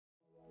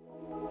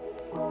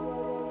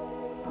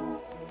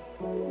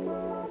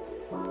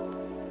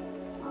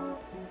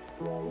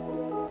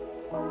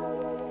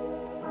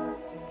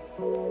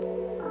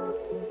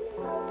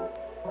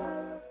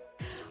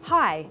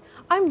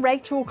I'm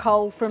Rachel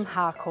Cole from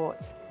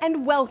Harcourts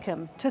and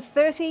welcome to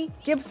 30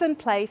 Gibson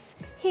Place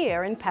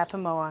here in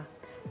Papamoa.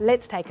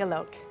 Let's take a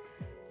look.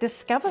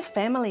 Discover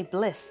family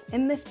bliss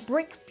in this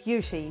brick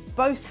beauty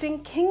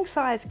boasting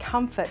king-size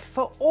comfort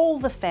for all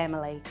the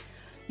family.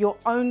 Your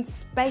own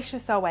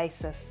spacious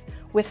oasis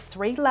with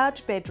 3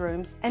 large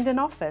bedrooms and an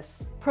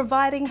office,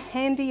 providing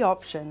handy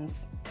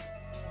options.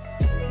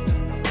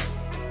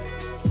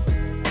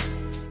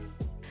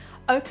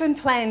 Open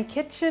plan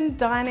kitchen,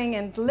 dining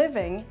and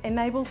living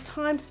enables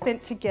time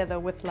spent together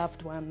with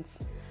loved ones.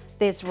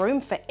 There's room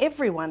for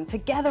everyone to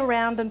gather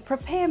round and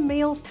prepare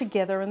meals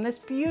together in this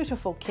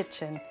beautiful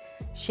kitchen.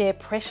 Share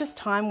precious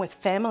time with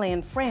family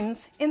and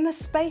friends in the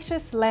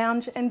spacious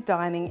lounge and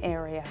dining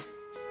area.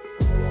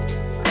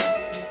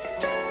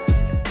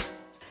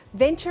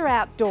 Venture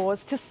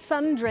outdoors to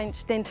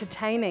sun-drenched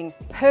entertaining,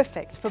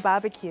 perfect for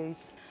barbecues.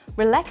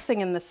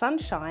 Relaxing in the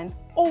sunshine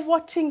or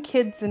watching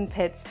kids and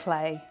pets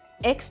play.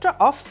 Extra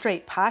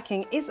off-street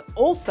parking is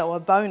also a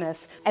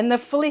bonus, and the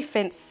fully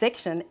fenced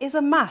section is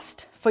a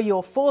must for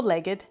your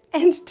 4-legged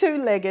and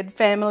 2-legged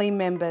family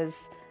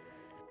members.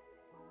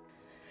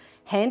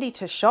 Handy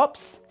to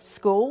shops,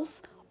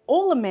 schools,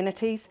 all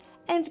amenities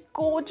and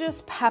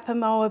gorgeous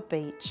Papamoa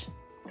Beach.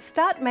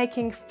 Start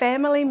making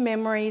family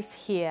memories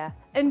here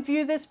and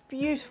view this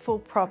beautiful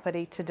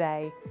property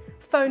today.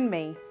 Phone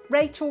me,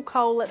 Rachel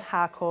Cole at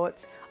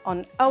Harcourts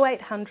on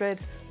 0800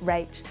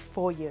 Rach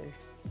for you.